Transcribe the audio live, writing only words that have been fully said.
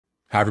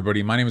Hi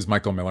everybody, my name is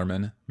Michael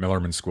Millerman,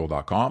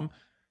 millermanschool.com.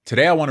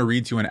 Today I want to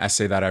read to you an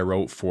essay that I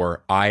wrote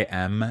for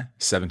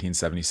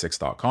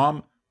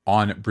im1776.com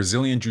on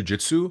Brazilian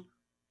Jiu-Jitsu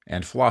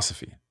and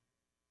philosophy.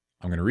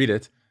 I'm going to read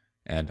it,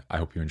 and I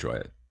hope you enjoy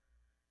it.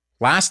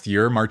 Last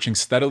year, marching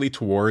steadily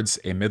towards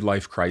a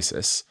midlife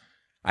crisis,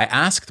 I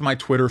asked my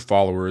Twitter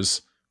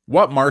followers,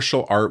 what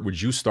martial art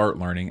would you start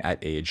learning at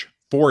age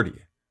 40?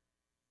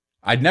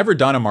 I'd never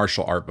done a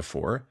martial art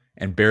before,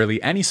 and barely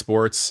any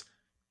sports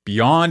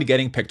beyond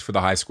getting picked for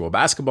the high school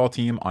basketball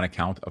team on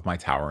account of my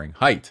towering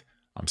height.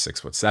 I'm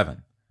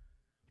 6'7".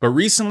 But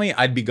recently,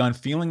 I'd begun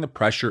feeling the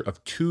pressure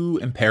of two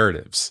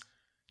imperatives: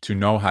 to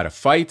know how to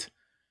fight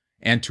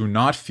and to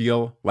not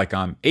feel like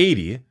I'm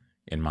 80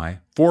 in my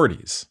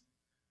 40s.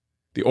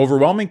 The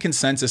overwhelming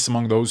consensus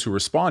among those who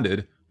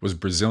responded was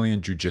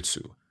Brazilian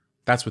Jiu-Jitsu.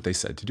 That's what they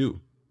said to do.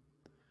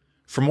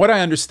 From what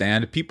I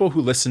understand, people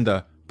who listen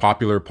to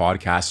popular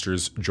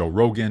podcasters Joe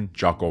Rogan,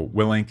 Jocko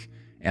Willink,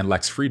 and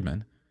Lex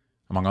Friedman,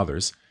 among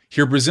others,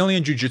 hear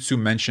Brazilian Jiu-Jitsu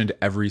mentioned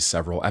every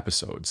several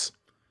episodes.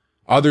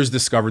 Others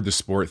discovered the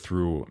sport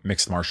through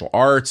mixed martial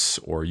arts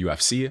or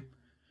UFC.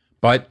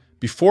 But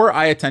before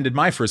I attended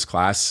my first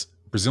class,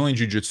 Brazilian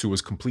Jiu-Jitsu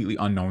was completely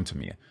unknown to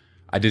me.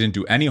 I didn't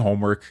do any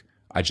homework,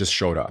 I just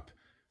showed up.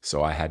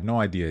 So I had no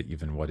idea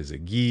even what is a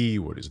gi,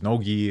 what is no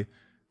gi,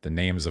 the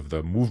names of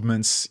the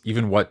movements,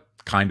 even what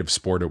kind of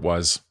sport it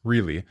was,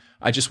 really.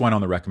 I just went on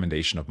the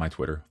recommendation of my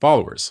Twitter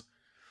followers.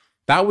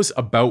 That was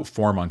about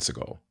 4 months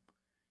ago.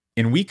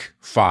 In week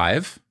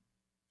 5,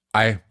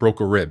 I broke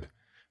a rib.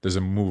 There's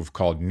a move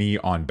called knee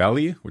on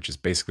belly, which is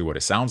basically what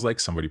it sounds like.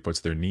 Somebody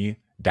puts their knee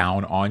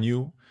down on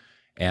you.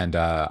 And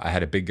I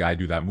had a big guy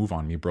do that move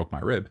on me, broke my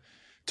rib.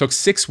 Took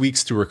 6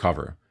 weeks to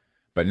recover.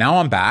 But now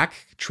I'm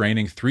back,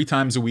 training 3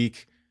 times a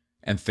week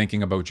and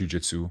thinking about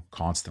jiu-jitsu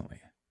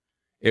constantly.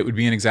 It would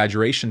be an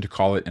exaggeration to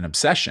call it an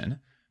obsession,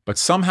 but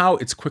somehow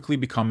it's quickly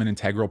become an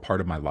integral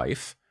part of my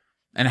life.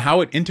 And how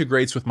it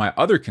integrates with my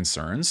other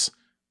concerns,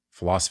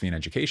 philosophy and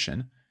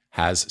education,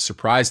 has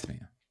surprised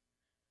me.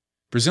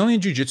 Brazilian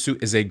Jiu-Jitsu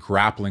is a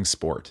grappling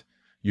sport.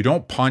 You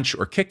don't punch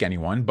or kick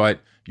anyone,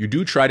 but you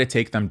do try to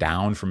take them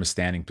down from a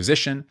standing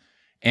position,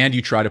 and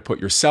you try to put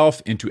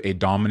yourself into a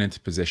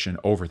dominant position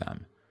over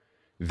them.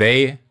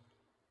 They,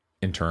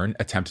 in turn,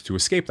 attempt to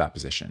escape that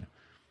position.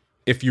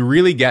 If you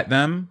really get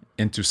them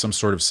into some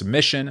sort of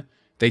submission,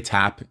 they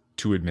tap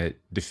to admit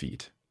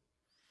defeat.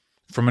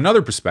 From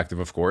another perspective,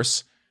 of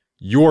course,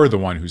 you're the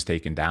one who's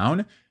taken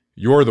down.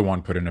 You're the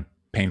one put in a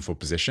painful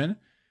position.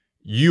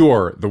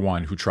 You're the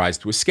one who tries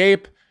to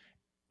escape.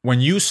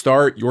 When you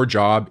start, your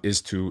job is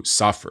to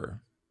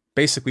suffer.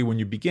 Basically, when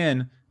you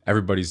begin,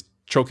 everybody's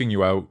choking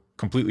you out,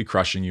 completely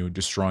crushing you,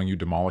 destroying you,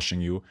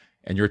 demolishing you,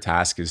 and your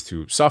task is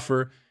to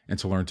suffer and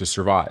to learn to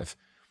survive.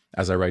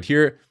 As I write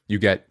here, you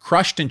get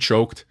crushed and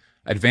choked.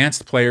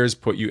 Advanced players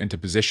put you into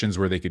positions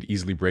where they could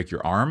easily break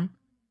your arm.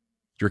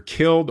 You're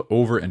killed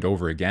over and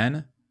over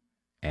again,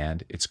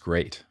 and it's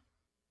great.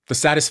 The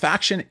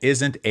satisfaction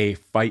isn't a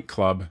Fight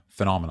Club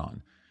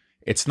phenomenon.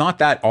 It's not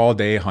that all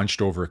day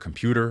hunched over a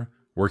computer,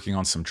 working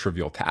on some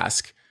trivial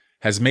task,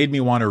 has made me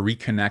want to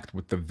reconnect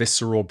with the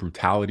visceral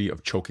brutality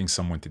of choking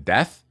someone to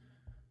death.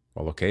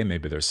 Well, okay,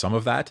 maybe there's some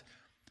of that.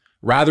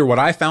 Rather, what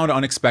I found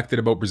unexpected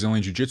about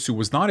Brazilian Jiu-Jitsu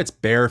was not its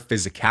bare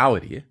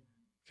physicality,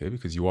 okay,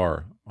 because you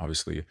are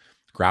obviously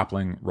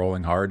grappling,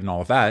 rolling hard, and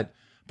all of that,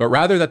 but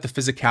rather that the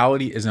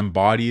physicality is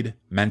embodied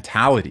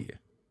mentality.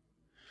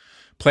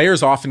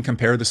 Players often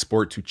compare the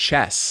sport to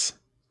chess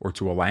or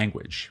to a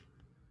language.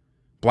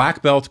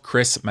 Black belt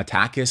Chris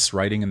Matakis,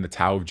 writing in the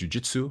Tao of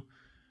Jiu-Jitsu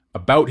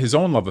about his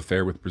own love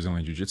affair with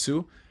Brazilian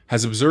Jiu-Jitsu,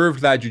 has observed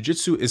that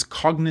Jiu-Jitsu is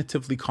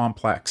cognitively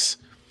complex,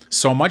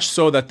 so much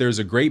so that there's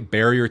a great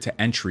barrier to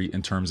entry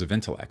in terms of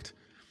intellect.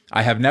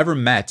 I have never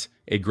met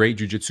a great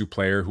Jiu-Jitsu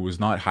player who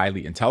was not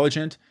highly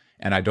intelligent,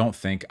 and I don't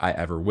think I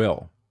ever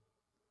will.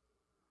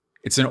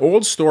 It's an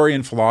old story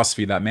in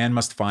philosophy that man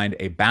must find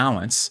a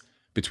balance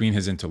between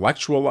his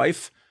intellectual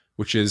life,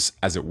 which is,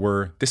 as it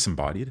were,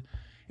 disembodied,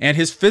 and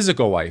his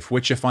physical life,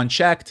 which, if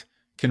unchecked,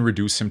 can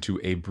reduce him to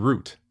a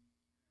brute.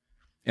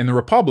 In the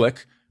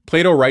Republic,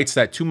 Plato writes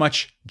that too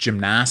much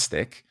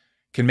gymnastic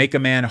can make a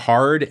man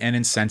hard and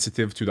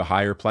insensitive to the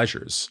higher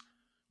pleasures,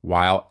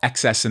 while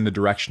excess in the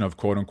direction of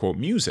quote-unquote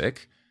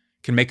music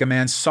can make a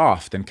man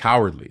soft and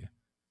cowardly.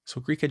 So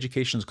Greek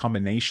education is a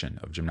combination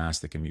of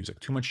gymnastic and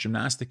music. Too much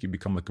gymnastic, you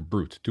become like a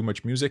brute. Too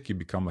much music, you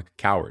become like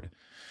a coward.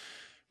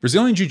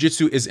 Brazilian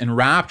Jiu-Jitsu is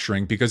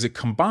enrapturing because it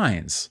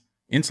combines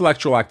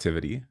intellectual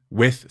activity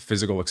with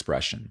physical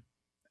expression.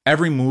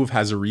 Every move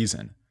has a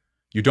reason.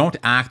 You don't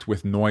act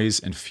with noise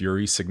and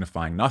fury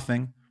signifying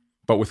nothing,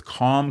 but with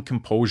calm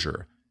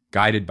composure,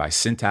 guided by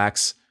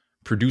syntax,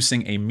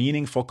 producing a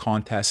meaningful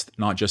contest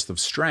not just of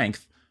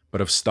strength, but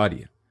of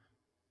study.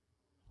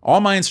 All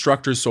my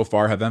instructors so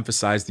far have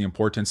emphasized the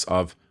importance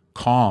of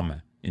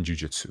calm in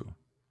Jiu-Jitsu.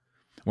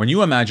 When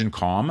you imagine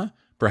calm,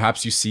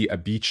 perhaps you see a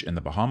beach in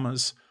the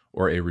Bahamas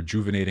or a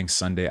rejuvenating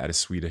Sunday at a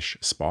Swedish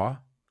spa.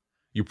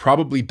 You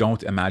probably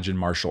don't imagine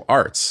martial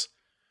arts,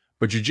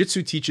 but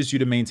Jiu-Jitsu teaches you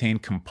to maintain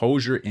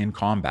composure in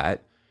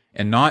combat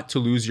and not to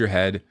lose your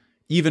head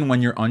even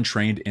when your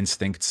untrained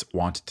instincts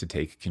want to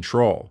take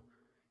control.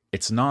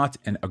 It's not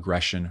an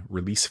aggression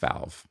release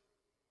valve.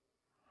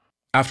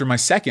 After my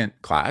second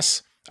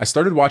class, I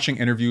started watching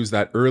interviews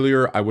that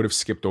earlier I would have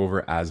skipped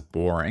over as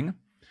boring.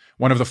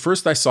 One of the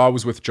first I saw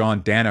was with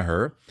John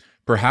Danaher,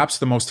 perhaps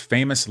the most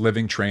famous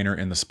living trainer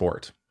in the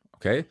sport.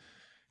 Okay?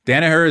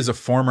 Danaher is a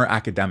former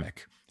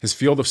academic. His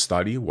field of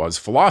study was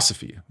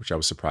philosophy, which I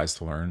was surprised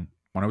to learn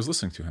when I was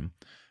listening to him.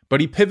 But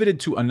he pivoted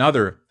to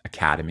another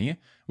academy,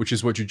 which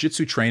is what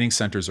jiu-jitsu training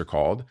centers are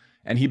called,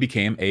 and he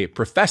became a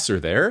professor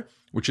there,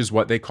 which is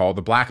what they call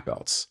the black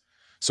belts.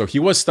 So he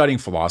was studying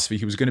philosophy,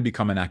 he was going to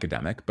become an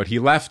academic, but he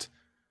left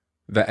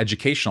the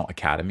educational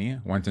academy,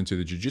 went into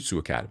the jiu-jitsu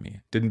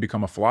academy, didn't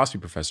become a philosophy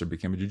professor,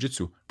 became a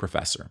jiu-jitsu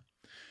professor.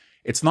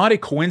 It's not a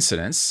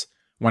coincidence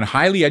when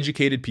highly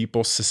educated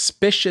people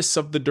suspicious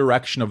of the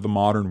direction of the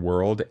modern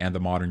world and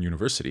the modern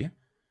university,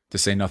 to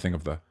say nothing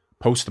of the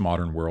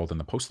postmodern world and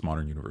the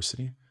postmodern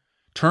university,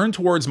 turn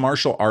towards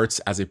martial arts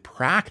as a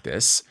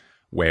practice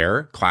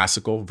where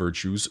classical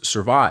virtues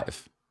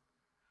survive.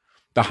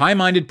 The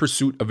high-minded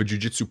pursuit of a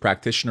jiu-jitsu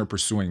practitioner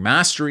pursuing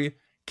mastery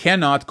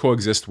cannot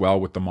coexist well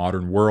with the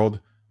modern world,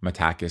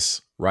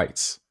 Matakis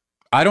writes.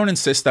 I don't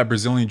insist that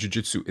Brazilian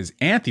jiu-jitsu is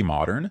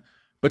anti-modern,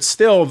 but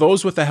still,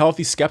 those with a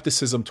healthy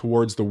skepticism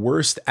towards the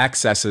worst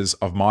excesses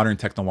of modern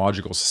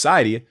technological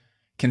society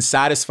can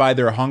satisfy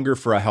their hunger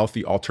for a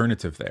healthy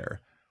alternative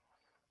there.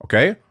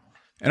 Okay?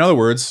 In other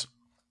words,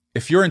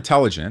 if you're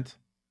intelligent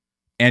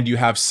and you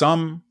have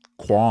some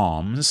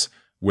qualms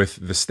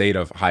with the state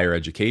of higher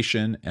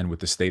education and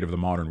with the state of the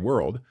modern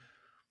world,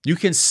 you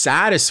can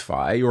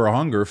satisfy your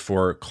hunger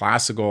for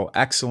classical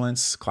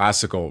excellence,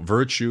 classical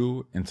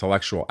virtue,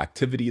 intellectual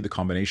activity, the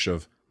combination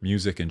of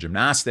music and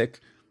gymnastic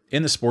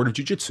in the sport of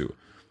jiu-jitsu.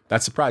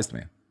 That surprised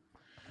me.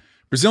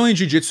 Brazilian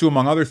jiu-jitsu,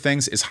 among other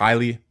things, is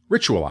highly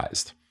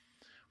ritualized.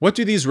 What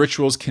do these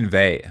rituals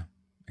convey?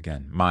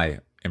 Again, my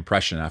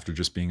impression after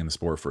just being in the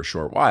sport for a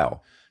short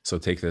while. So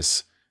take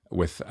this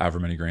with however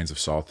many grains of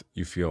salt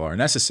you feel are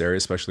necessary,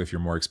 especially if you're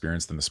more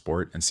experienced in the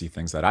sport and see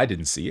things that I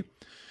didn't see.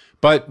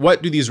 But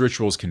what do these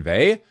rituals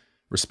convey?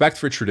 Respect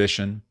for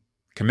tradition,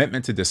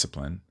 commitment to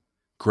discipline,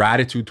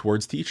 gratitude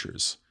towards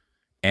teachers,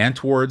 and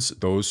towards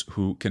those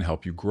who can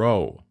help you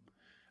grow.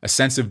 A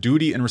sense of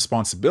duty and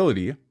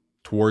responsibility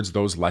towards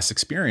those less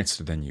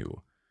experienced than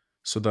you.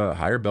 So the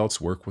higher belts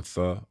work with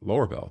the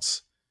lower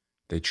belts.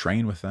 They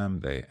train with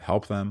them, they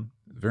help them.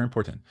 Very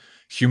important.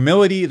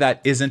 Humility that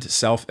isn't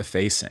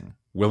self-effacing.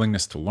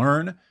 Willingness to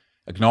learn,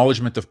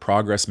 acknowledgement of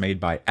progress made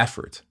by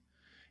effort,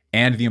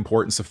 and the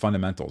importance of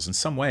fundamentals. In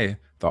some way,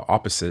 the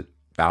opposite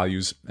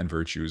values and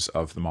virtues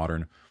of the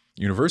modern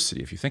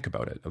university, if you think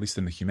about it, at least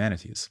in the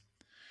humanities.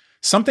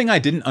 Something I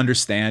didn't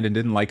understand and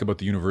didn't like about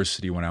the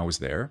university when I was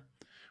there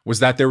was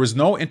that there was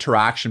no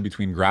interaction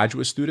between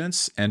graduate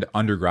students and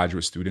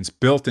undergraduate students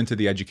built into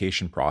the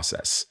education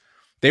process.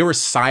 They were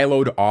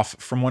siloed off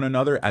from one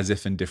another as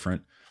if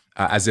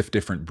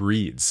different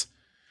breeds.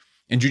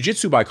 In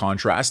jiu-jitsu, by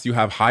contrast, you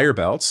have higher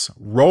belts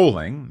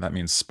rolling, that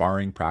means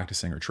sparring,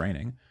 practicing, or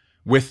training,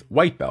 with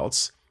white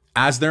belts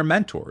as their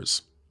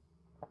mentors,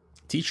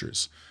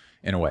 teachers,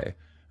 in a way.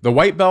 The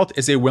white belt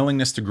is a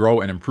willingness to grow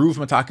and improve,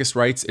 Matakis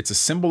writes. It's a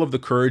symbol of the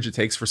courage it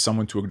takes for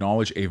someone to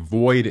acknowledge a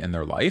void in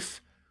their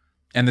life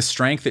and the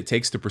strength it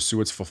takes to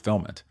pursue its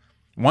fulfillment.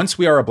 Once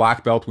we are a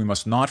black belt, we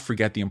must not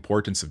forget the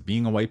importance of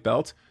being a white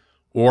belt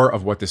or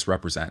of what this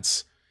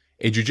represents.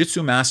 A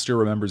jiu-jitsu master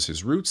remembers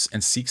his roots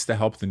and seeks to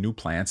help the new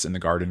plants in the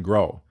garden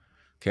grow.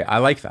 Okay, I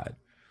like that.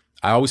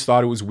 I always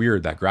thought it was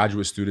weird that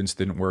graduate students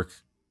didn't work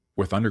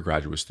with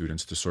undergraduate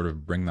students to sort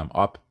of bring them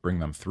up, bring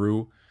them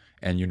through.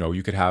 And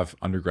you could have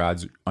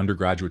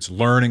undergraduates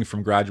learning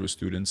from graduate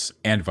students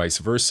and vice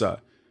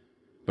versa.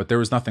 But there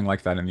was nothing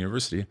like that in the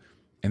university.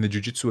 In the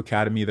Jiu-Jitsu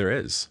Academy, there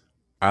is.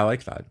 I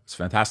like that. It's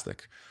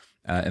fantastic.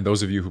 And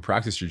those of you who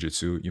practice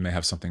Jiu-Jitsu, you may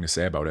have something to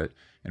say about it,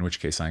 in which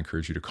case I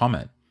encourage you to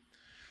comment.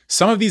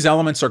 Some of these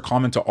elements are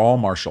common to all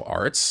martial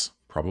arts,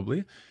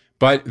 probably,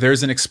 but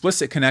there's an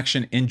explicit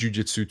connection in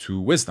Jiu-Jitsu to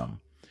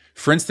wisdom.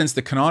 For instance,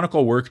 the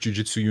canonical work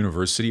Jiu-Jitsu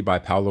University by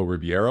Paulo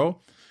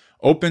Ribeiro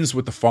opens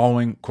with the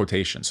following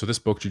quotation. So this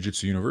book,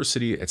 Jiu-Jitsu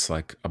University, it's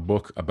like a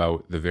book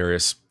about the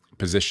various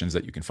positions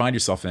that you can find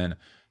yourself in,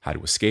 how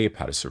to escape,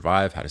 how to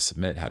survive, how to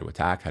submit, how to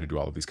attack, how to do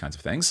all of these kinds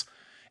of things.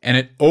 And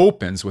it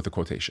opens with a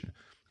quotation.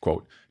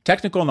 Quote,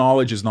 "Technical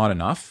knowledge is not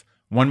enough.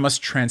 One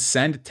must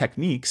transcend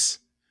techniques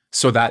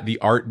so that the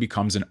art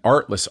becomes an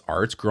artless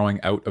art growing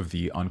out of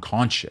the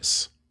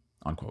unconscious."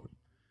 Unquote.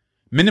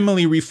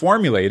 Minimally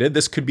reformulated,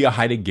 this could be a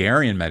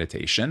Heideggerian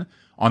meditation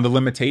on the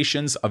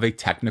limitations of a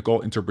technical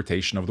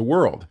interpretation of the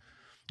world.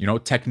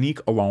 Technique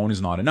alone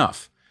is not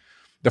enough.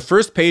 The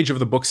first page of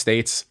the book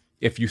states,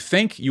 if you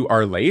think you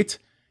are late,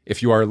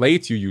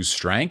 you use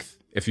strength.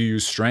 If you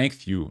use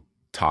strength, you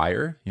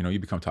tire, you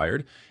become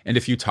tired. And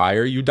if you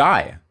tire, you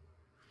die.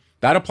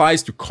 That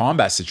applies to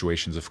combat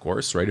situations, of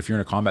course, right? If you're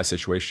in a combat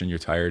situation, you're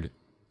tired,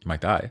 you might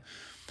die.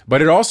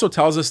 But it also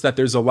tells us that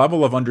there's a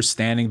level of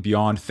understanding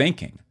beyond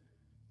thinking.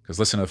 Because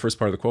listen to the first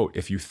part of the quote,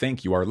 if you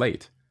think you are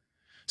late.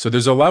 So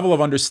there's a level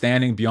of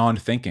understanding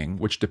beyond thinking,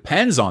 which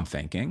depends on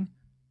thinking,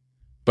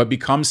 but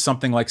becomes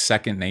something like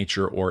second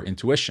nature or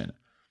intuition.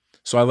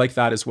 So I like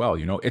that as well.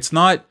 You know, it's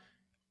not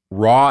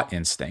raw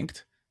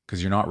instinct,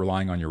 because you're not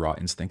relying on your raw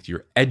instinct.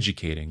 You're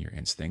educating your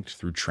instinct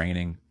through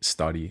training,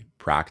 study,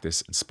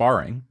 practice, and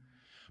sparring.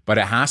 But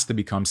it has to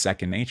become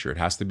second nature. It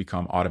has to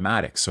become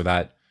automatic, so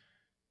that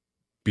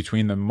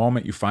between the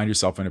moment you find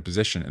yourself in a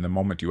position and the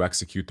moment you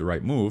execute the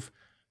right move,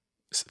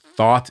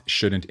 thought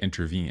shouldn't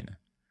intervene.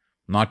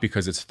 Not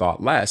because it's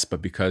thoughtless,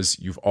 but because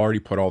you've already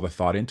put all the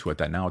thought into it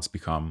that now it's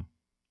become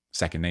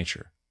second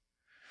nature.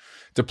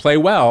 To play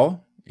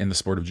well in the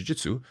sport of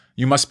jiu-jitsu,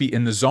 you must be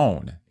in the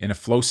zone, in a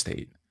flow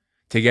state.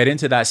 To get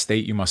into that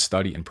state, you must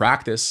study and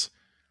practice.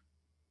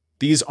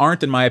 These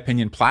aren't, in my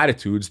opinion,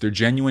 platitudes. They're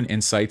genuine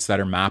insights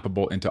that are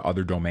mappable into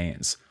other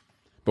domains.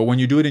 But when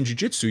you do it in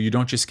jiu-jitsu, you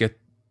don't just get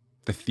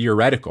the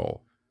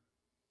theoretical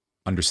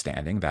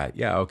understanding that,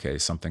 yeah, okay,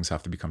 some things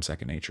have to become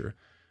second nature.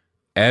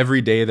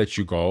 Every day that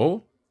you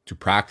go to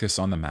practice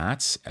on the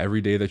mats, every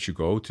day that you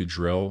go to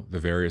drill the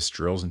various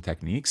drills and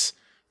techniques,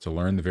 to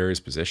learn the various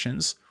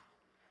positions,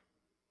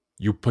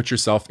 you put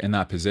yourself in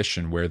that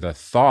position where the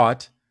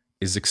thought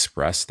is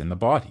expressed in the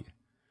body.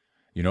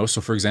 You know,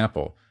 so for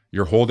example,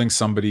 you're holding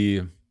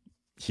somebody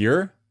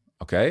here,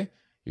 okay?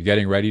 You're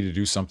getting ready to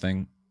do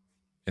something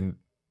and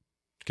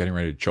getting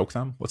ready to choke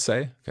them, let's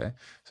say, okay?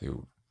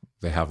 So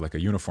they have like a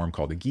uniform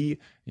called a gi.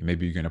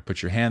 Maybe you're going to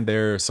put your hand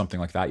there,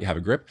 something like that. You have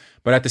a grip.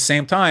 But at the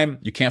same time,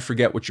 you can't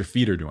forget what your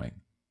feet are doing.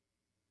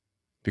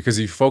 Because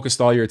if you focused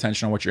all your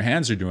attention on what your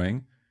hands are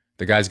doing,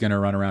 the guy's going to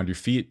run around your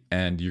feet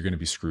and you're going to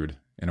be screwed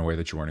in a way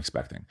that you weren't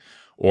expecting.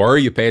 Or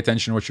you pay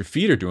attention to what your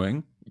feet are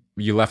doing.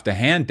 You left a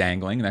hand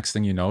dangling. Next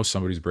thing you know,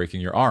 somebody's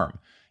breaking your arm.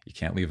 You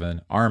can't leave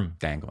an arm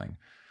dangling.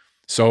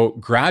 So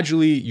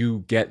gradually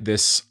you get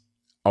this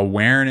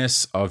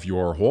awareness of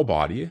your whole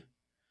body.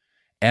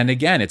 And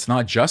again, it's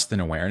not just an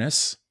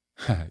awareness.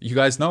 You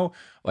guys know,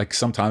 like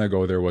some time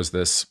ago, there was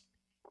this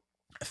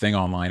thing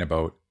online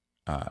about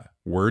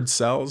word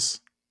cells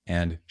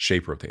and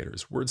shape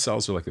rotators. Word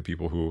cells are like the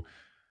people who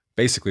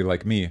basically,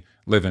 like me,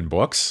 live in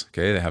books.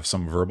 Okay, they have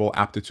some verbal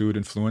aptitude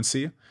and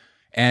fluency.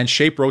 And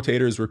shape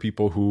rotators were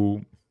people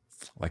who,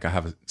 like I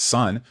have a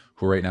son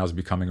who right now is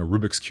becoming a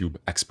Rubik's Cube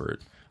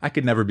expert. I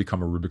could never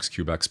become a Rubik's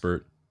Cube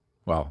expert.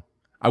 Well,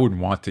 I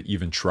wouldn't want to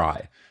even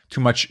try.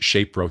 Too much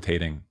shape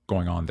rotating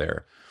going on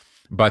there.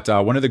 But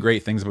one of the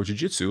great things about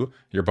jiu-jitsu,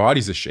 your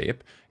body's a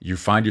shape. You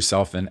find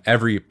yourself in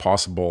every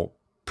possible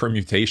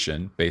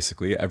permutation,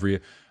 basically, every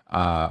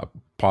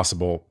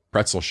possible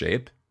pretzel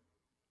shape.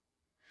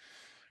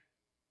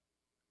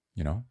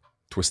 You know,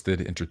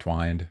 twisted,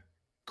 intertwined,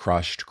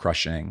 crushed,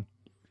 crushing.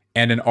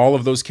 And in all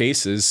of those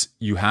cases,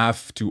 you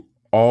have to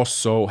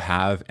also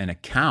have an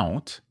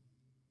account,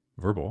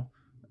 verbal,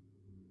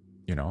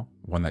 you know,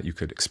 one that you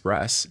could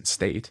express and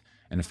state.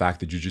 And in fact,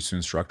 the jiu-jitsu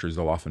instructors,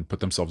 they'll often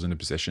put themselves in a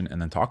position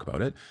and then talk about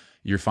it.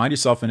 You find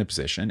yourself in a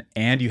position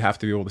and you have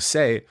to be able to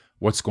say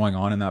what's going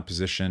on in that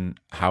position,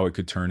 how it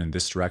could turn in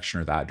this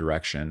direction or that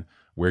direction,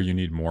 where you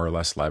need more or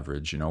less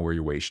leverage, you know, where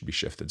your weight should be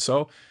shifted.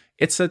 So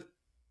it's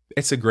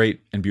a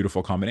great and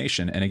beautiful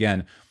combination. And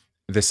again,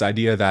 this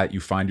idea that you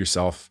find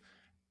yourself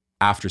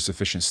after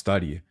sufficient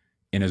study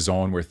in a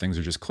zone where things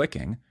are just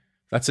clicking,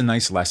 that's a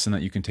nice lesson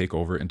that you can take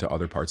over into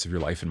other parts of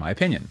your life, in my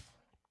opinion.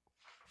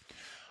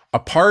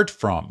 Apart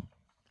from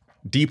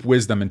deep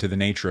wisdom into the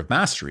nature of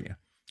mastery,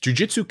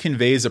 jiu-jitsu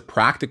conveys a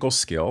practical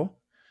skill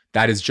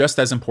that is just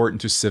as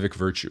important to civic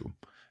virtue,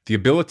 the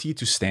ability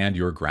to stand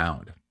your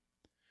ground.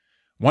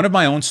 One of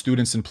my own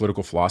students in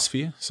political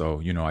philosophy, so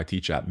you know I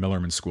teach at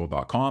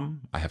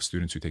millermanschool.com. I have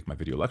students who take my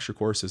video lecture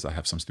courses. I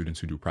have some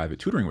students who do private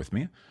tutoring with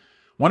me.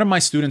 One of my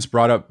students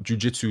brought up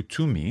jiu-jitsu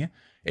to me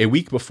a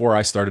week before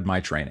I started my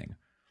training.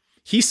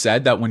 He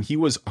said that when he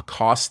was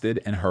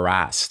accosted and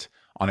harassed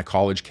on a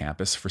college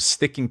campus for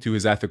sticking to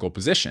his ethical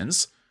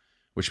positions,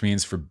 which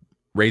means for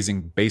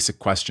raising basic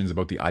questions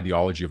about the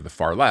ideology of the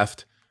far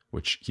left,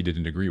 which he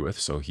didn't agree with,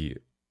 so he,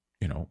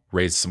 you know,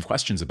 raised some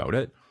questions about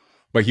it.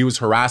 But he was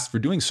harassed for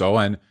doing so.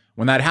 And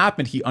when that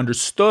happened, he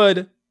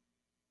understood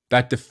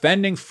that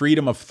defending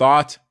freedom of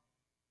thought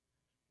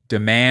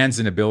demands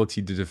an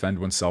ability to defend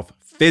oneself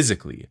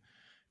physically.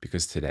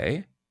 Because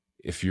today,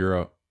 if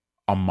you're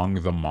among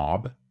the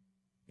mob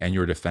and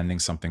you're defending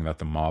something that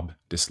the mob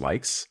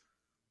dislikes,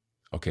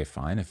 okay,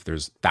 fine. If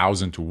there's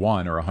 1,000 to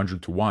 1 or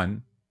 100 to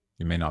 1,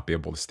 you may not be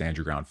able to stand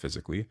your ground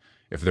physically.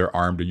 If they're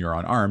armed and you're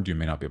unarmed, you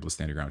may not be able to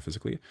stand your ground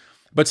physically.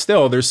 But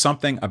still, there's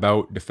something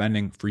about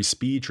defending free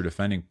speech or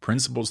defending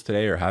principles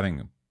today, or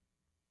having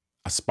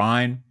a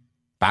spine,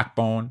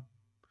 backbone.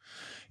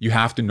 You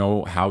have to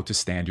know how to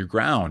stand your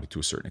ground to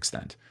a certain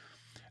extent.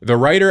 The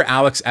writer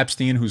Alex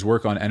Epstein, whose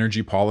work on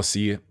energy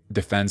policy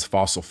defends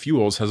fossil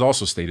fuels, has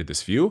also stated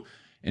this view.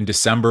 In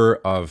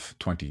December of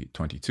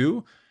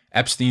 2022,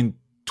 Epstein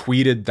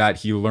tweeted that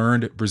he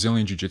learned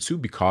Brazilian Jiu-Jitsu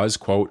because,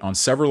 quote, on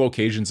several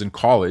occasions in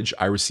college,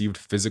 I received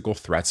physical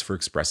threats for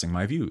expressing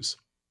my views,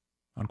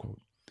 unquote.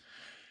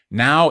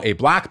 Now a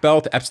black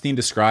belt, Epstein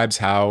describes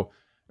how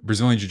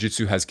Brazilian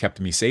Jiu-Jitsu has kept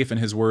me safe, in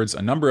his words,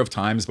 a number of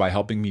times by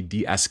helping me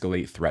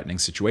de-escalate threatening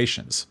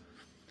situations.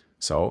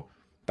 So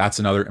that's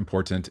another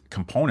important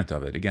component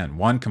of it. Again,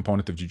 one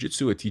component of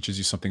Jiu-Jitsu, it teaches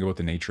you something about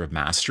the nature of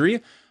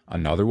mastery.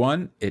 Another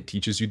one, it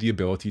teaches you the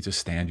ability to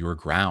stand your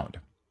ground.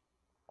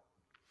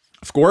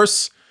 Of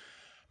course,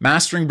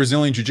 mastering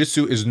Brazilian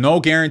Jiu-Jitsu is no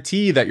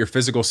guarantee that your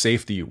physical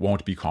safety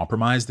won't be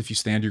compromised if you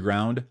stand your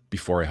ground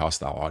before a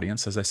hostile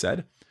audience, as I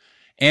said.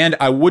 And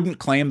I wouldn't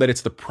claim that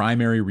it's the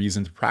primary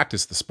reason to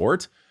practice the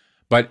sport,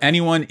 but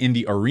anyone in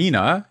the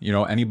arena,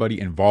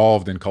 anybody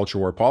involved in culture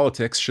war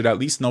politics should at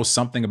least know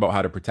something about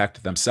how to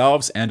protect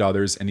themselves and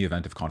others in the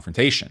event of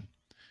confrontation.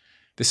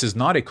 This is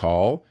not a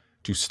call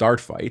to start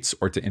fights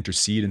or to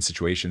intercede in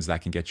situations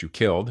that can get you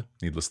killed,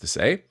 needless to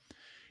say.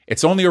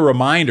 It's only a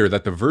reminder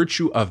that the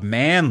virtue of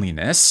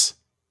manliness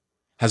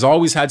has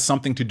always had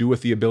something to do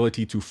with the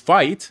ability to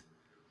fight,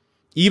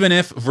 even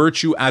if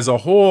virtue as a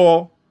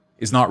whole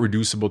is not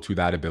reducible to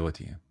that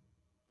ability.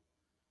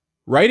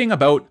 Writing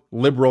about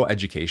liberal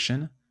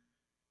education,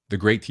 the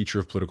great teacher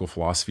of political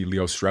philosophy,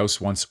 Leo Strauss,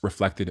 once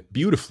reflected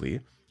beautifully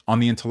on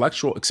the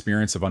intellectual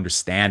experience of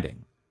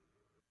understanding.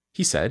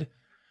 He said,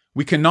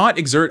 "We cannot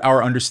exert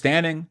our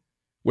understanding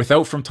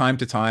without from time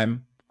to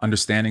time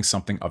understanding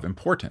something of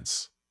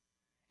importance.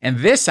 And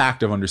this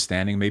act of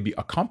understanding may be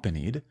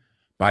accompanied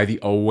by the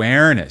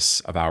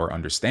awareness of our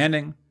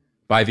understanding,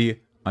 by the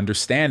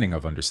understanding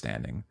of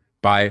understanding,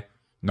 by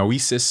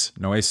noesis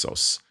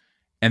noesos."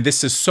 And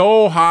this is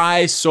so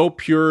high, so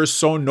pure,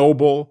 so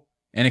noble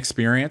an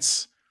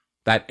experience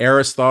that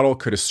Aristotle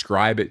could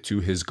ascribe it to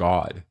his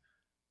God.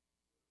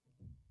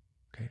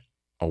 Okay?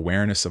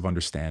 Awareness of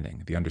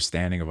understanding, the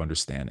understanding of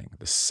understanding,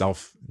 the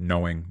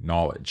self-knowing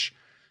knowledge.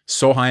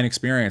 So high an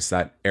experience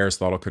that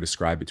Aristotle could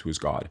ascribe it to his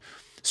God.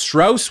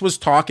 Strauss was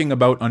talking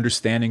about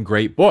understanding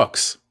great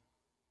books,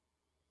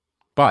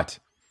 but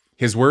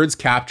his words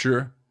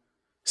capture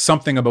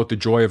something about the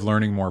joy of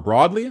learning more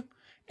broadly,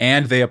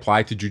 and they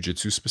apply to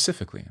Jiu-Jitsu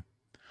specifically.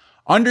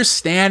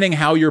 Understanding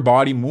how your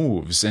body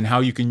moves and how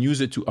you can use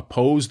it to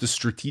oppose the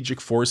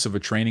strategic force of a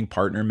training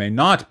partner may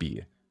not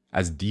be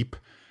as deep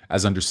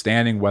as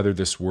understanding whether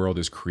this world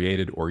is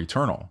created or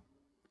eternal.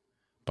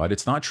 But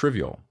it's not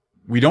trivial.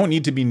 We don't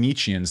need to be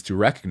Nietzscheans to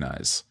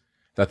recognize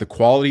that the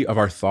quality of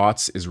our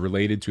thoughts is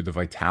related to the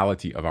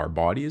vitality of our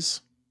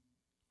bodies,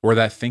 or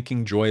that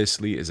thinking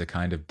joyously is a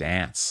kind of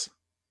dance.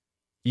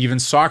 Even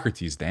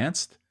Socrates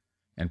danced,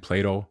 and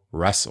Plato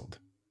wrestled.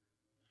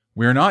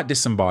 We are not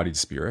disembodied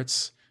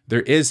spirits.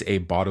 There is a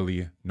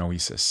bodily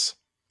noesis.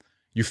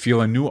 You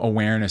feel a new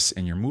awareness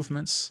in your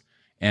movements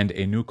and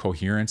a new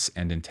coherence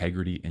and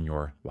integrity in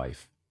your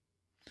life.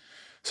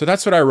 So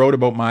that's what I wrote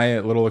about my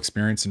little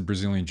experience in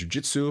Brazilian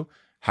Jiu-Jitsu,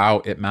 how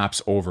it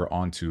maps over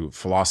onto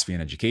philosophy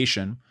and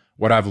education,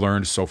 what I've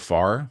learned so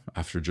far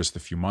after just a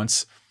few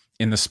months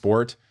in the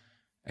sport.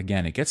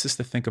 Again, it gets us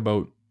to think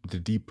about the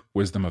deep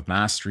wisdom of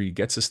mastery,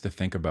 gets us to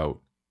think about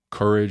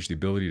courage, the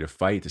ability to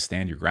fight, to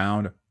stand your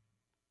ground,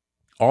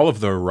 all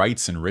of the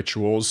rites and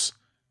rituals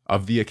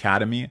of the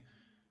academy.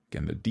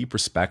 Again, the deep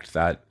respect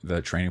that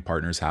the training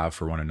partners have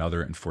for one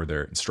another and for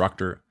their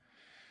instructor.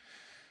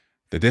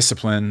 The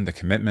discipline, the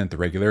commitment, the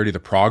regularity, the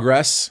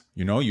progress.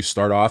 You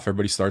start off,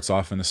 everybody starts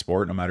off in the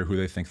sport, no matter who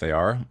they think they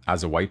are,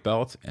 as a white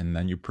belt, and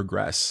then you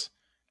progress.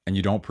 And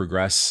you don't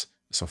progress,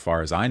 so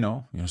far as I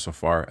know, so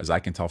far as I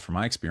can tell from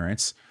my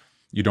experience,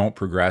 you don't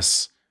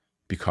progress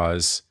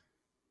because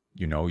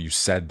you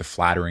said the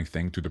flattering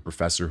thing to the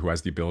professor who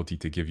has the ability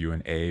to give you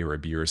an A or a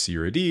B or a C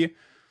or a D.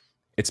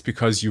 It's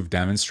because you've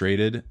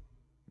demonstrated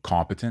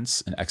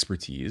competence and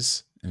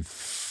expertise and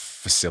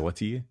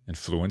facility and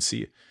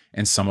fluency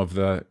in some of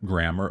the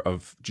grammar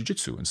of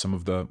Jiu-Jitsu and some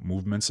of the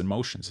movements and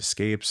motions,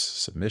 escapes,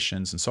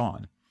 submissions, and so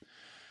on.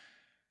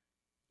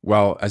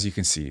 Well, as you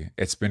can see,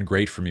 it's been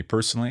great for me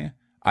personally.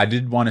 I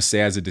did want to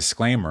say as a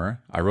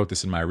disclaimer, I wrote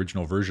this in my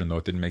original version, though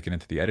it didn't make it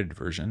into the edited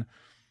version.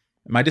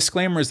 My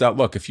disclaimer is that,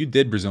 look, if you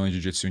did Brazilian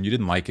Jiu-Jitsu and you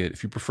didn't like it,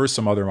 if you prefer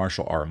some other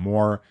martial art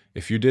more,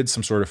 if you did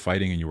some sort of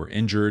fighting and you were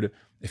injured,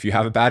 if you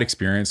have a bad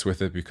experience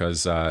with it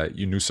because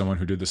you knew someone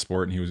who did the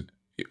sport and he was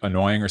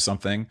annoying or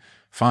something,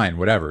 fine,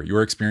 whatever.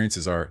 Your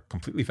experiences are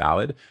completely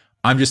valid.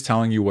 I'm just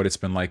telling you what it's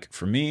been like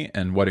for me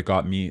and what it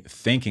got me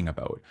thinking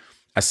about.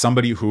 As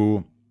somebody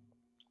who,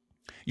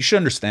 you should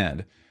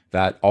understand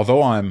that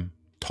although I'm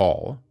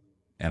tall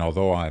and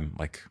although I'm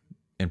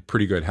in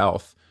pretty good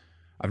health,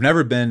 I've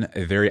never been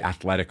a very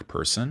athletic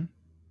person,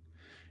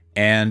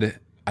 and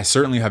I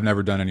certainly have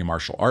never done any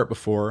martial art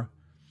before.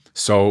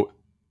 So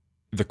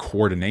the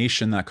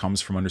coordination that comes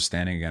from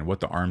understanding, again,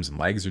 what the arms and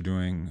legs are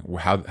doing,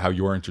 how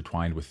you're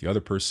intertwined with the other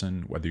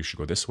person, whether you should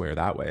go this way or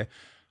that way,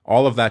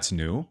 all of that's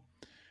new.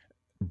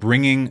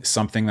 Bringing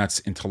something that's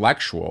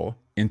intellectual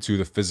into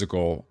the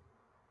physical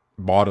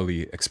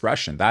bodily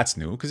expression, that's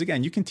new. Because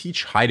again, you can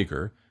teach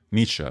Heidegger,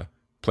 Nietzsche,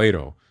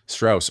 Plato,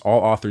 Strauss, all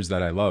authors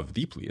that I love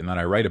deeply and that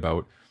I write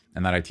about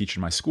and that I teach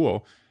in my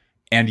school,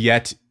 and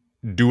yet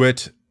do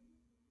it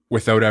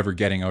without ever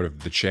getting out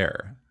of the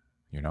chair,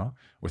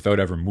 without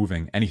ever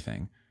moving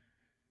anything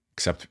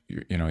except,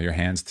 your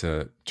hands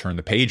to turn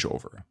the page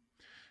over.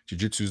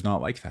 Jiu-Jitsu is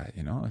not like that.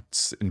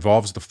 It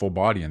involves the full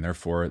body, and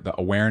therefore the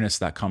awareness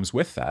that comes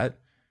with that.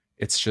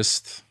 It's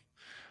just,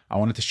 I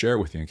wanted to share it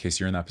with you in case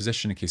you're in that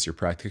position, in case you're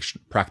a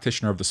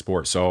practitioner of the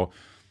sport. So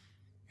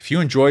if you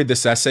enjoyed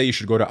this essay, you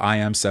should go to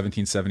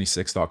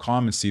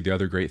im1776.com and see the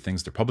other great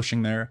things they're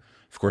publishing there.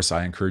 Of course,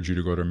 I encourage you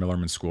to go to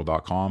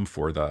millermanschool.com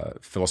for the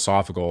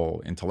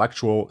philosophical,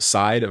 intellectual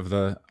side of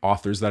the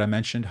authors that I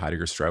mentioned,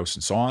 Heidegger, Strauss,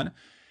 and so on.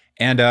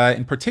 And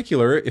in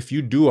particular, if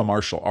you do a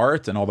martial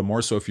art, and all the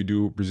more so if you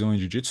do Brazilian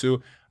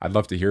Jiu-Jitsu, I'd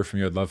love to hear from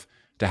you. I'd love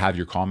to have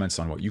your comments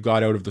on what you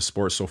got out of the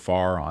sport so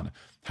far, on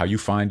how you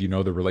find,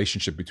 the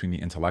relationship between the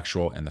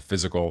intellectual and the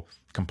physical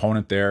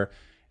component there.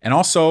 And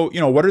also,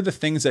 what are the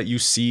things that you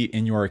see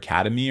in your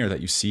academy or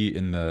that you see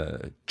in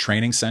the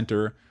training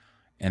center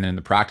and in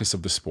the practice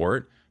of the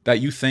sport that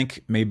you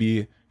think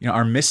maybe,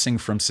 are missing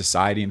from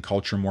society and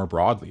culture more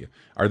broadly?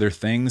 Are there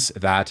things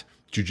that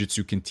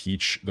Jiu-Jitsu can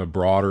teach the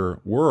broader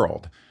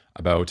world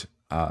about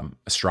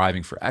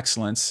striving for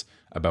excellence,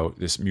 about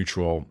this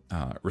mutual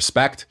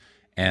respect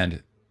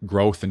and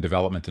growth and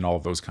development and all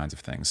of those kinds of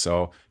things?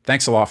 So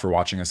thanks a lot for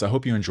watching us. I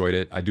hope you enjoyed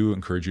it. I do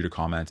encourage you to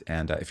comment.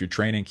 And if you're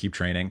training, keep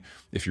training.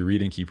 If you're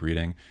reading, keep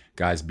reading.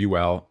 Guys, be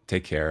well,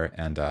 take care,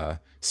 and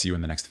see you in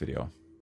the next video.